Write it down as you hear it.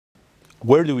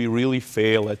where do we really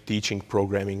fail at teaching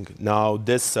programming? Now,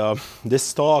 this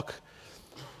talk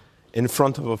in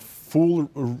front of a full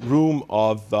room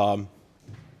of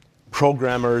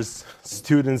programmers,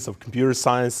 students of computer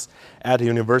science at a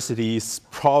university is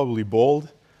probably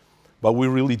bold, but we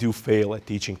really do fail at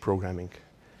teaching programming.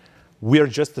 We are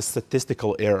just a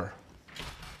statistical error.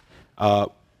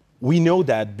 We know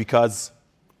that because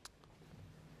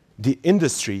the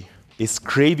industry is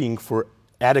craving for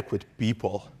adequate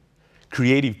people,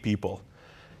 creative people,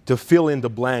 to fill in the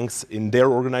blanks in their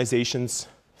organizations,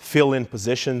 fill in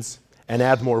positions, and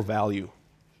add more value.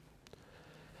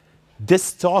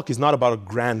 This talk is not about a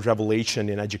grand revelation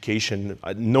in education.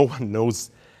 No one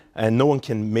knows, and no one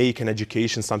can make an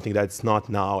education something that's not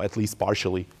now, at least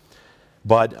partially.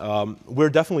 But we're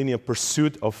definitely in a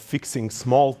pursuit of fixing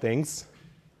small things,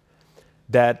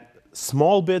 that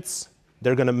small bits,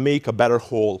 they're going to make a better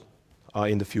whole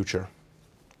in the future.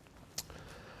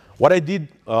 What I did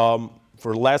for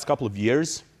the last couple of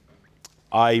years,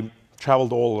 I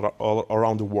traveled all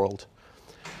around the world.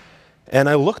 And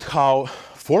I looked how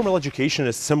formal education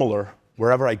is similar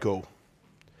wherever I go.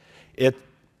 It's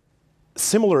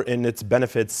similar in its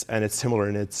benefits, and it's similar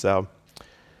in its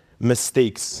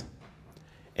mistakes.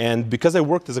 And because I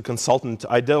worked as a consultant,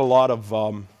 I did a lot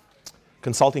of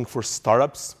consulting for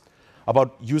startups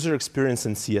about user experience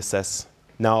in CSS.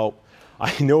 Now,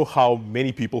 I know how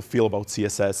many people feel about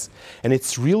CSS, and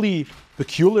it's really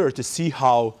peculiar to see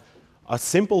how a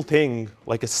simple thing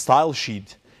like a style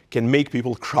sheet can make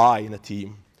people cry in a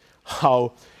team.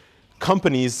 How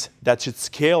companies that should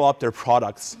scale up their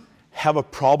products have a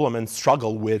problem and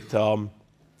struggle with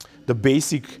the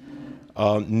basic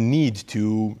need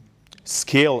to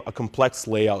scale a complex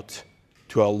layout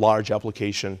to a large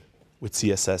application with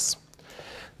CSS.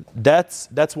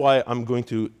 That's why I'm going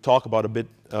to talk about a bit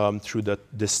through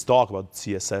this talk about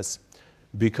CSS,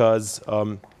 because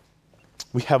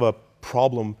we have a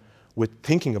problem with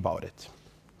thinking about it.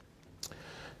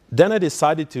 Then I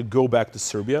decided to go back to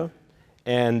Serbia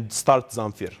and start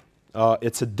Zamphyr.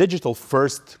 It's a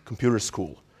digital-first computer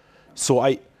school. So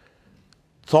I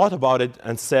thought about it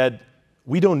and said,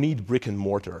 we don't need brick and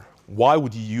mortar. Why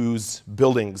would you use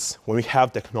buildings when we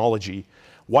have technology?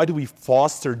 Why do we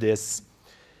foster this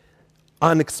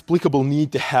inexplicable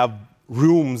need to have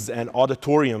rooms and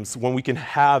auditoriums when we can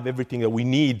have everything that we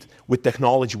need with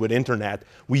technology, with internet?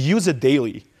 We use it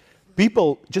daily.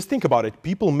 People, just think about it,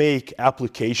 people make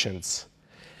applications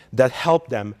that help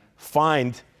them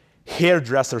find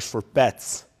hairdressers for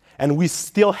pets, and we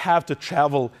still have to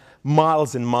travel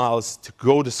miles and miles to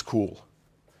go to school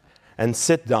and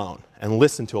sit down and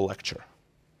listen to a lecture.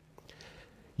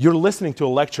 You're listening to a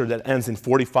lecture that ends in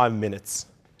 45 minutes,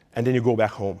 and then you go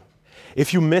back home.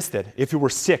 If you missed it, if you were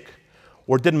sick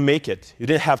or didn't make it, you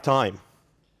didn't have time,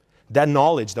 that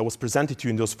knowledge that was presented to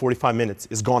you in those 45 minutes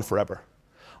is gone forever,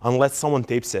 unless someone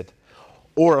tapes it,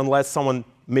 or unless someone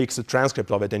makes a transcript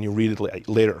of it and you read it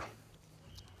later.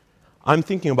 I'm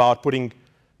thinking about putting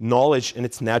knowledge in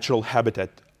its natural habitat.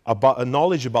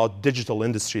 Knowledge about digital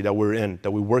industry that we're in,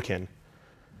 that we work in,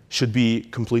 should be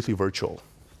completely virtual.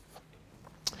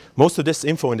 Most of this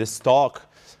info in this talk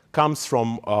comes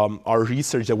from our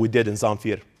research that we did in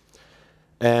Zamphyr.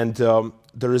 And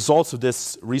the results of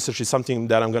this research is something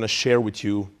that I'm going to share with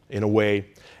you in a way.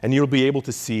 And you'll be able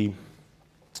to see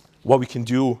what we can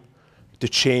do to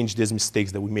change these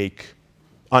mistakes that we make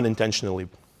unintentionally.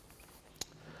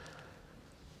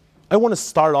 I want to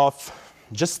start off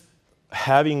just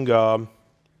having a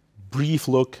brief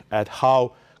look at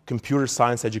how computer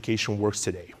science education works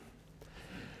today.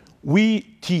 We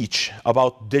teach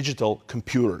about digital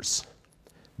computers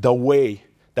the way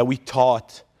that we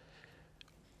taught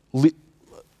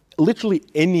literally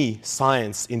any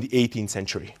science in the 18th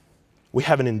century. We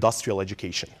have an industrial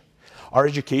education. Our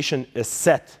education is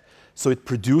set so it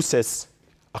produces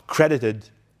accredited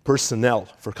personnel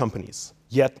for companies,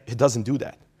 yet it doesn't do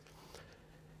that.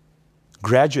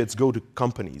 Graduates go to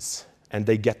companies and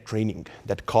they get training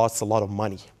that costs a lot of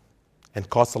money and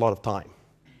costs a lot of time.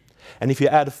 And if you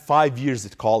add 5 years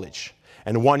at college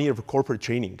and 1 year of corporate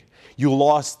training, you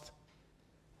lost,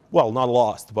 well, not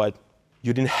lost, but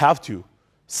you didn't have to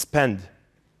spend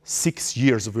 6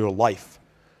 years of your life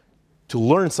to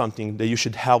learn something that you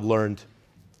should have learned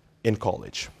in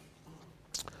college.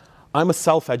 I'm a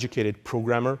self-educated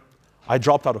programmer. I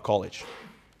dropped out of college.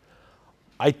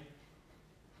 I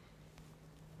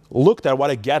looked at what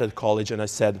I get at college and I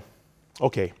said,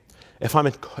 okay, if I'm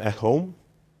at home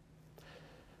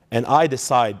and I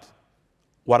decide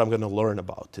what I'm going to learn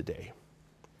about today,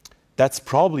 that's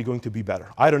probably going to be better.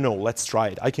 I don't know, let's try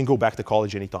it. I can go back to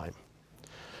college anytime.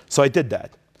 So I did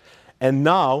that. And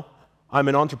now I'm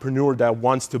an entrepreneur that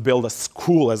wants to build a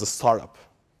school as a startup.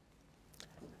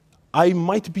 I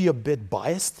might be a bit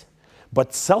biased,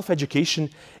 but self-education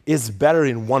is better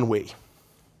in one way.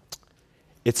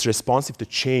 It's responsive to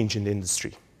change in the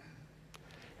industry.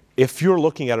 If you're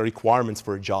looking at requirements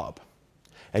for a job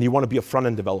and you want to be a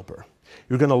front-end developer,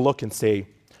 you're going to look and say,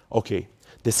 OK,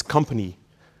 this company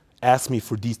asked me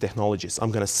for these technologies.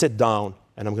 I'm going to sit down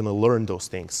and I'm going to learn those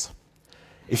things.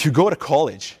 If you go to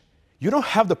college, you don't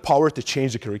have the power to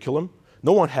change the curriculum.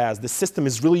 No one has. The system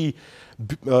is really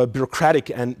bureaucratic,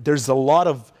 and there's a lot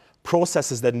of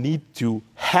processes that need to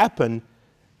happen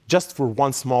just for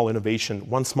one small innovation,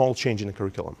 one small change in the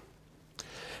curriculum.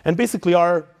 And basically,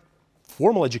 our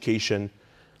formal education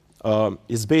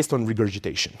is based on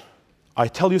regurgitation. I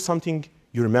tell you something,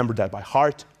 you remember that by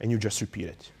heart, and you just repeat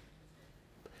it.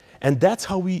 And that's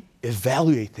how we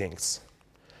evaluate things.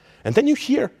 And then you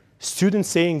hear students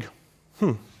saying,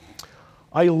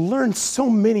 I learned so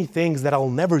many things that I'll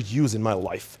never use in my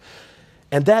life.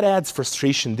 And that adds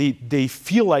frustration. They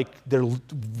feel like they're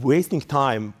wasting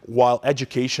time while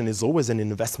education is always an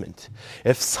investment.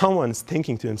 If someone's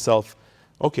thinking to himself,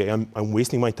 OK, I'm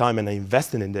wasting my time and I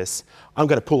invested in this, I'm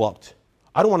going to pull out.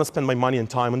 I don't want to spend my money and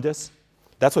time on this.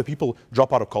 That's why people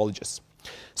drop out of colleges.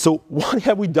 So what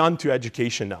have we done to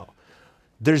education now?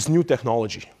 There's new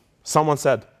technology. Someone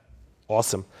said,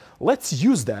 awesome, let's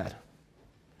use that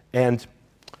and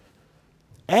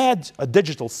add a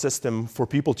digital system for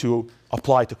people to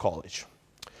apply to college.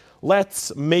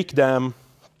 Let's make them,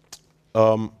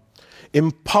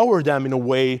 empower them in a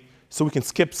way so we can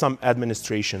skip some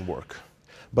administration work.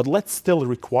 But let's still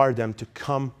require them to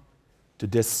come to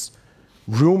this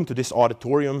room, to this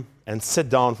auditorium, and sit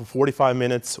down for 45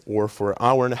 minutes or for an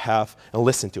hour and a half and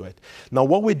listen to it. Now,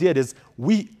 what we did is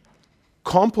we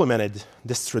complemented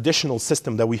this traditional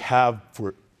system that we have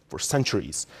for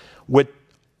centuries with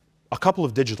a couple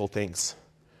of digital things.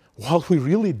 What we've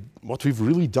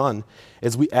really done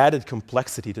is we added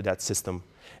complexity to that system.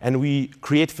 And we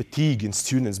create fatigue in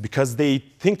students because they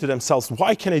think to themselves,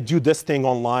 why can I do this thing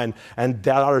online and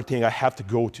that other thing I have to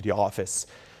go to the office?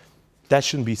 That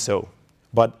shouldn't be so.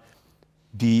 But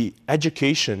the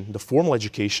education, the formal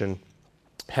education,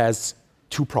 has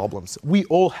two problems. We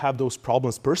all have those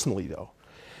problems personally, though.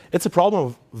 It's a problem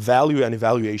of value and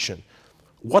evaluation.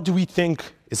 What do we think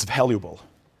is valuable?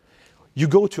 You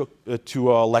go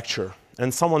to a lecture,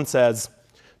 and someone says,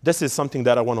 this is something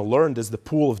that I want to learn. This is the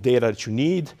pool of data that you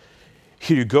need.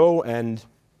 Here you go, and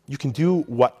you can do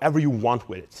whatever you want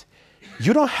with it.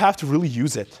 You don't have to really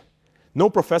use it. No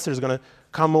professor is going to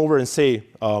come over and say,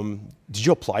 did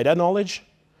you apply that knowledge?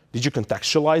 Did you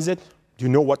contextualize it? Do you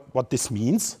know what this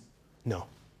means? No.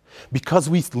 Because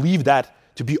we leave that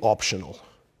to be optional.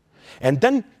 And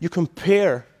then you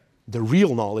compare the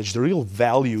real knowledge, the real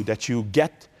value that you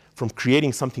get from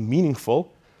creating something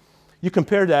meaningful. You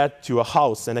compare that to a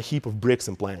house and a heap of bricks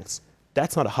and planks.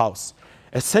 That's not a house.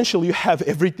 Essentially, you have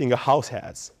everything a house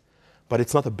has, but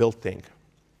it's not a built thing.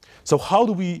 So how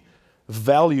do we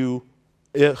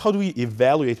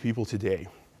evaluate people today?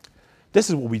 This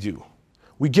is what we do.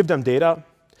 We give them data,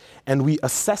 and we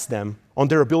assess them on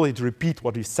their ability to repeat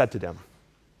what we said to them.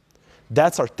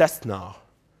 That's our test now.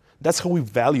 That's how we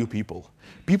value people.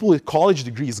 People with college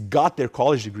degrees got their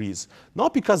college degrees,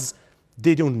 not because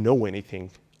they don't know anything.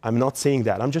 I'm not saying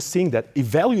that. I'm just saying that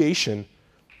evaluation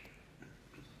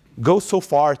goes so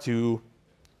far to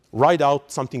write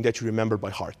out something that you remember by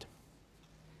heart.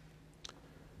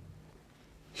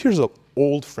 Here's an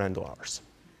old friend of ours.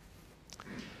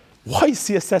 Why is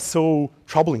CSS so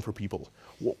troubling for people?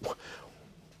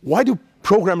 Why do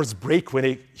programmers break when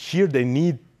they hear they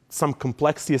need some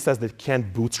complex CSS that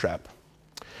can't bootstrap?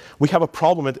 We have a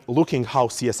problem at looking how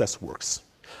CSS works.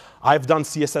 I've done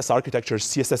CSS architectures.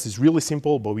 CSS is really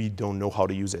simple, but we don't know how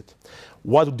to use it.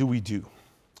 What do?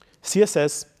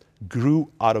 CSS grew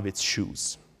out of its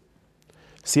shoes.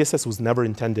 CSS was never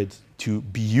intended to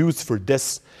be used for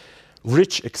this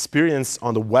rich experience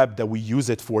on the web that we use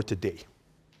it for today.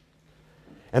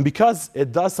 And because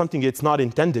it does something it's not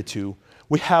intended to,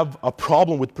 we have a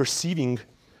problem with perceiving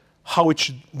how it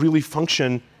should really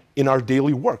function in our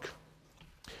daily work.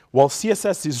 While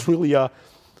CSS is really a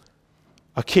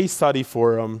case study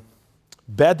for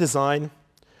bad design,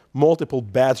 multiple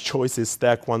bad choices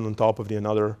stacked one on top of the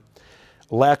other,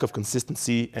 lack of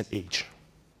consistency, and age.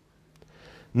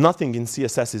 Nothing in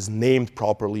CSS is named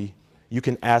properly. You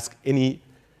can ask any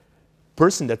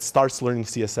person that starts learning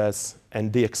CSS,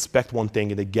 and they expect one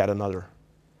thing and they get another.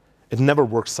 It never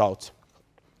works out.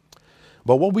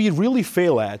 But what we really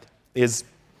fail at is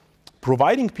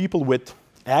providing people with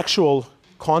actual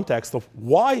context of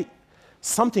why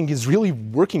something is really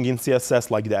working in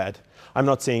CSS like that, I'm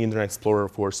not saying Internet Explorer,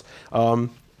 of course.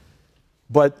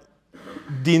 But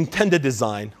the intended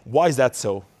design, why is that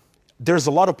so? There's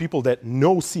a lot of people that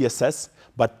know CSS,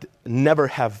 but never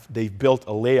have they built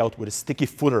a layout with a sticky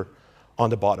footer on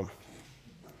the bottom.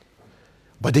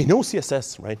 But they know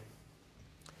CSS, right?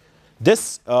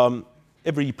 This,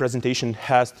 every presentation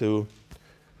has to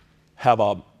have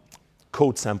a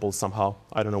code sample somehow.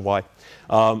 I don't know why.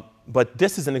 But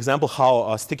this is an example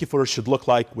how a sticky footer should look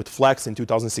like with Flex in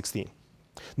 2016.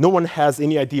 No one has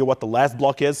any idea what the last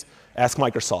block is. Ask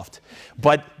Microsoft.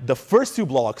 But the first two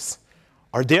blocks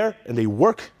are there, and they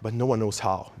work, but no one knows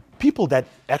how. People that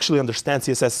actually understand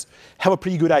CSS have a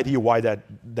pretty good idea why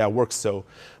that works so.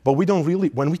 But we don't really,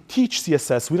 when we teach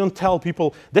CSS, we don't tell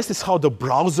people, this is how the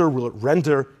browser will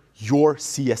render your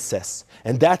CSS.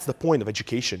 And that's the point of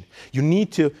education. You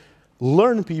need to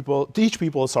teach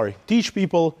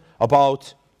people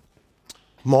about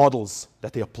models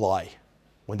that they apply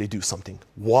when they do something.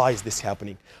 Why is this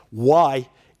happening? Why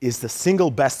is the single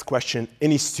best question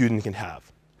any student can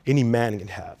have, any man can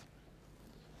have?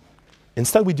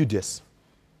 Instead, we do this.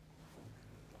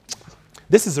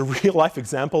 This is a real-life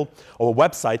example of a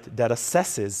website that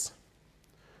assesses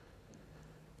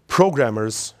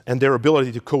programmers and their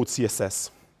ability to code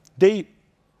CSS. They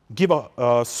give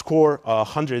a score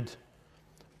 100.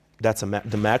 That's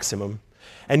the maximum.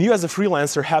 And you, as a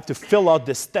freelancer, have to fill out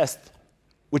this test,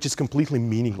 which is completely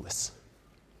meaningless.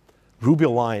 Ruby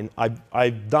line.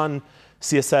 I've done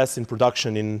CSS in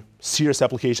production in serious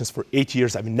applications for 8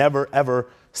 years. I've never, ever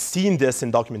seen this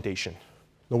in documentation.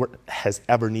 No one has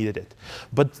ever needed it.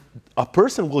 But a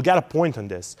person will get a point on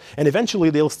this, and eventually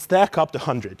they'll stack up to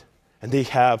 100, and they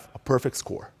have a perfect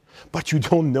score. But you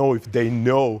don't know if they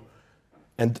know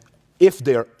and if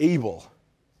they're able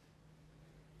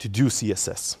to do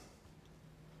CSS.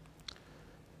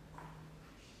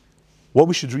 What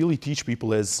we should really teach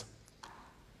people is,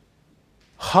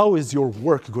 how is your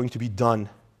work going to be done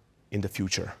in the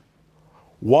future?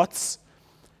 What's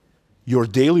your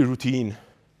daily routine,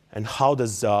 and how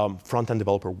does front-end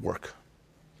developer work?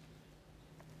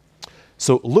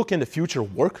 So look in the future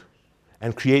work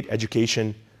and create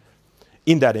education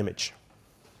in that image.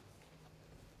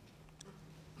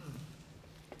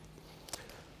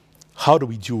 How do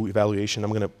we do evaluation? I'm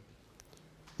going to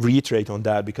reiterate on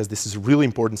that because this is a really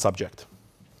important subject.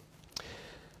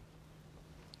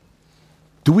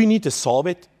 Do we need to solve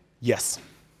it? Yes.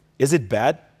 Is it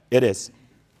bad? It is.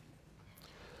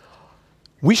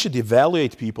 We should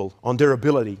evaluate people on their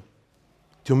ability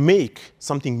to make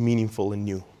something meaningful and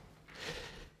new.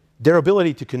 Their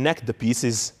ability to connect the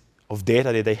pieces of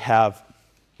data that they have,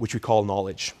 which we call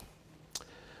knowledge.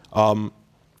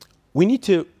 We need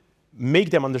to make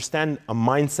them understand a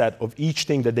mindset of each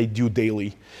thing that they do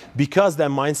daily, because that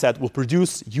mindset will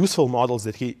produce useful models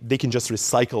that they can just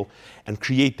recycle and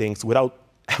create things without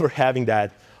ever having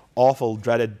that awful,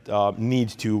 dreaded need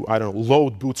to, I don't know,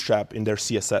 load Bootstrap in their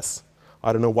CSS.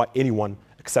 I don't know why anyone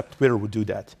except Twitter would do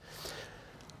that.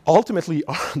 Ultimately,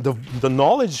 the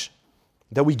knowledge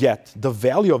that we get, the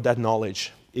value of that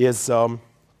knowledge, is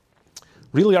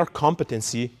really our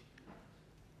competency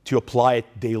to apply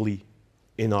it daily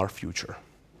in our future.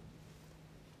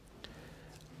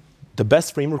 The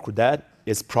best framework for that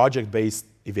is project-based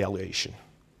evaluation.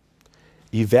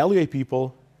 Evaluate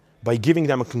people by giving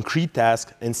them a concrete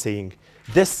task and saying,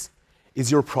 this is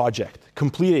your project.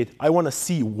 Complete it. I want to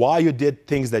see why you did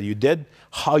things that you did,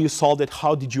 how you solved it,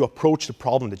 how did you approach the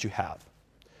problem that you have.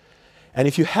 And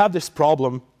if you have this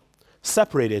problem,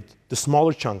 separate it to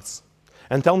smaller chunks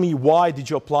and tell me, why did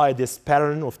you apply this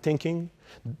pattern of thinking?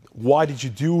 Why did you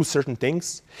do certain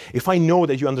things? If I know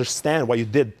that you understand why you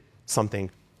did something,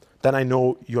 then I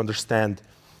know you understand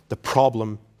the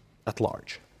problem at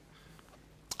large.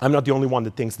 I'm not the only one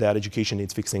that thinks that education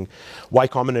needs fixing. Y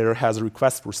Combinator has a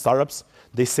request for startups.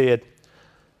 They say it,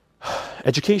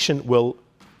 education will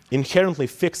inherently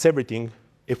fix everything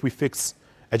if we fix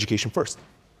education first.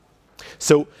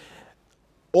 So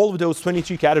all of those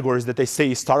 23 categories that they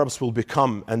say startups will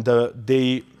become, and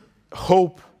they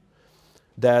hope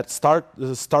that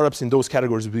startups in those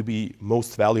categories will be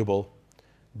most valuable,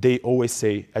 they always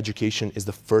say education is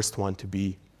the first one to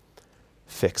be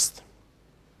fixed.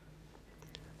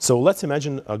 So let's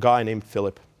imagine a guy named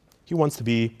Philip. He wants to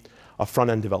be a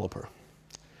front-end developer.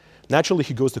 Naturally,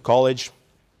 he goes to college,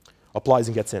 applies,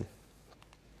 and gets in.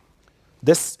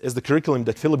 This is the curriculum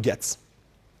that Philip gets.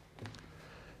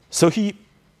 So he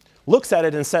looks at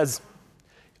it and says,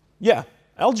 yeah,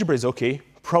 algebra is OK.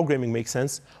 Programming makes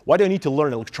sense. Why do I need to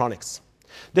learn electronics?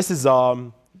 This is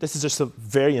just a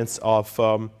variance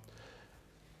of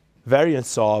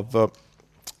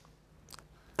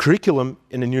curriculum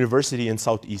in a university in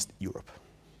Southeast Europe.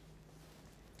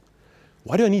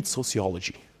 Why do I need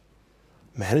sociology?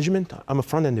 Management? I'm a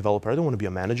front-end developer. I don't want to be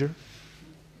a manager.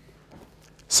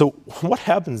 So what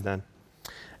happens then?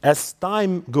 As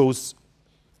time goes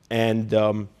and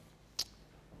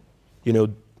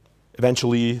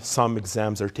eventually some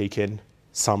exams are taken,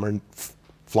 some are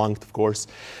flunked, of course,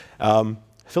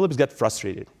 Philips gets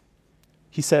frustrated.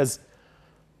 He says,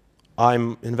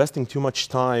 I'm investing too much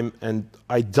time, and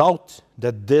I doubt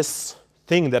that this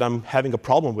thing that I'm having a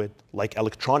problem with, like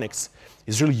electronics,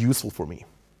 is really useful for me.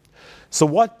 So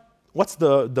what's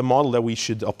the model that we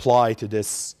should apply to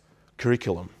this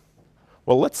curriculum?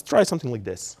 Well, let's try something like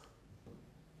this.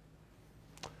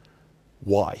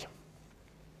 Why?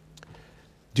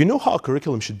 Do you know how a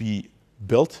curriculum should be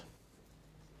built?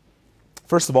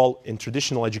 First of all, in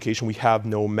traditional education, we have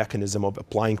no mechanism of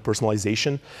applying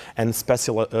personalization and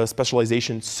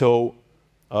specialization so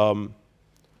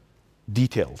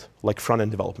detailed, like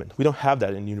front-end development. We don't have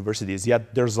that in universities,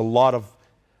 yet there's a lot of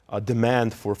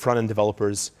demand for front-end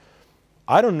developers.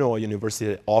 I don't know a university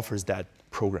that offers that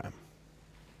program.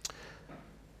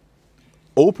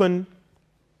 Open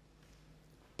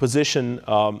position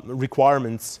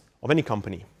requirements of any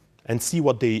company and see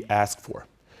what they ask for.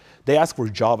 They ask for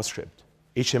JavaScript,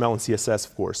 HTML and CSS,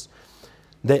 of course.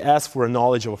 They ask for a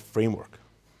knowledge of a framework.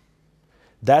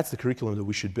 That's the curriculum that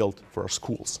we should build for our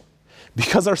schools.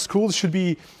 Because our schools should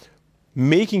be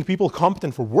making people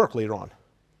competent for work later on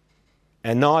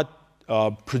and not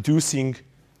producing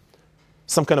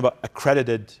some kind of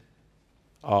accredited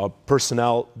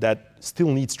personnel that still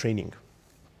needs training.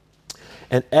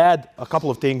 And add a couple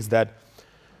of things that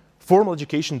formal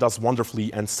education does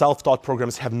wonderfully and self-taught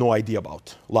programs have no idea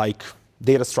about, like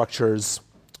data structures,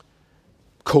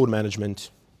 code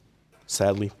management,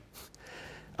 sadly,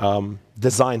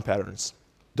 design patterns.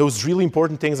 Those really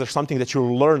important things are something that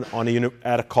you'll learn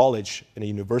at a college, in a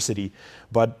university,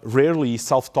 but rarely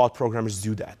self-taught programmers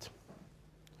do that.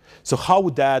 So how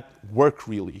would that work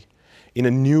really in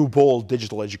a new, bold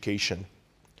digital education?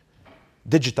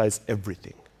 Digitize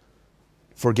everything.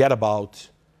 Forget about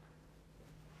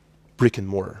brick and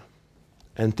mortar.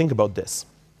 And think about this.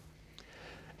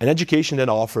 An education that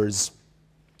offers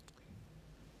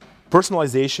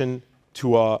personalization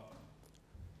to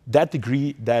that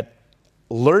degree that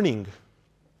learning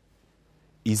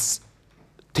is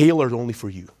tailored only for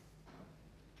you.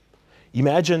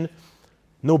 Imagine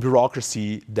no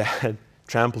bureaucracy that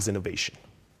tramples innovation.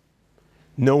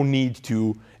 No need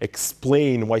to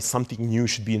explain why something new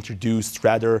should be introduced,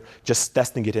 rather just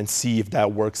testing it and see if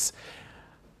that works.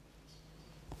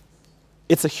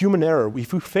 It's a human error.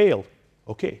 If we fail,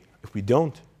 okay. If we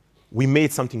don't, we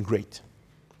made something great.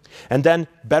 And then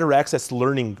better access to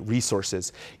learning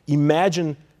resources.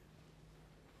 Imagine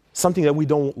something that we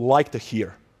don't like to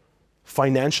hear.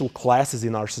 Financial classes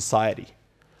in our society.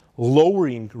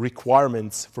 Lowering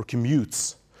requirements for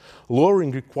commutes.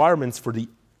 Lowering requirements for the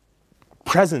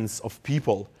presence of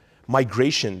people,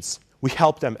 migrations. We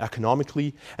help them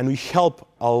economically, and we help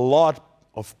a lot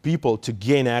of people to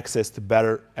gain access to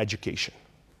better education.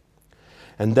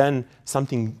 And then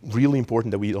something really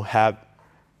important that we don't have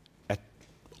at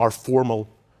our formal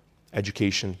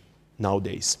education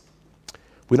nowadays.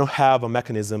 We don't have a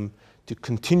mechanism to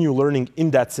continue learning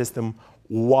in that system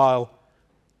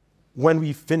when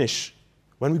we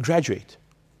graduate.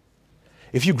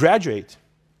 If you graduate,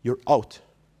 you're out.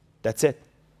 That's it.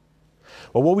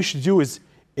 Well, what we should do is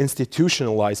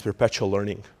institutionalize perpetual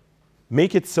learning.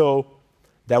 Make it so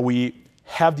that we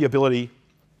have the ability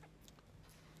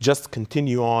just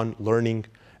continue on learning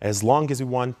as long as we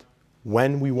want,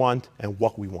 when we want, and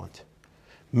what we want.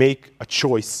 Make a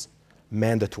choice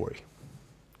mandatory.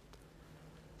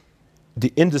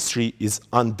 The industry is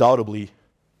undoubtedly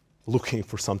looking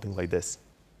for something like this.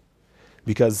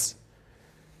 Because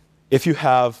if you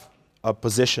have a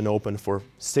position open for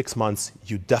 6 months,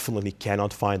 you definitely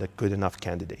cannot find a good enough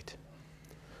candidate.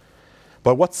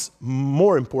 But what's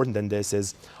more important than this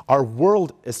is our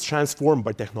world is transformed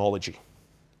by technology.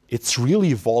 It's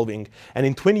really evolving, and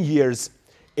in 20 years,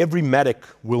 every medic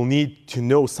will need to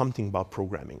know something about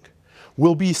programming.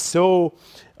 We'll be so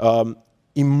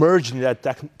immersed in that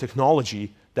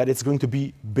technology that it's going to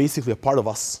be basically a part of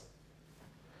us.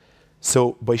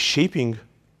 So by shaping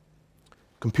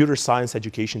computer science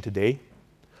education today,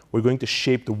 we're going to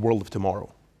shape the world of tomorrow.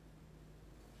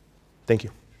 Thank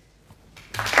you.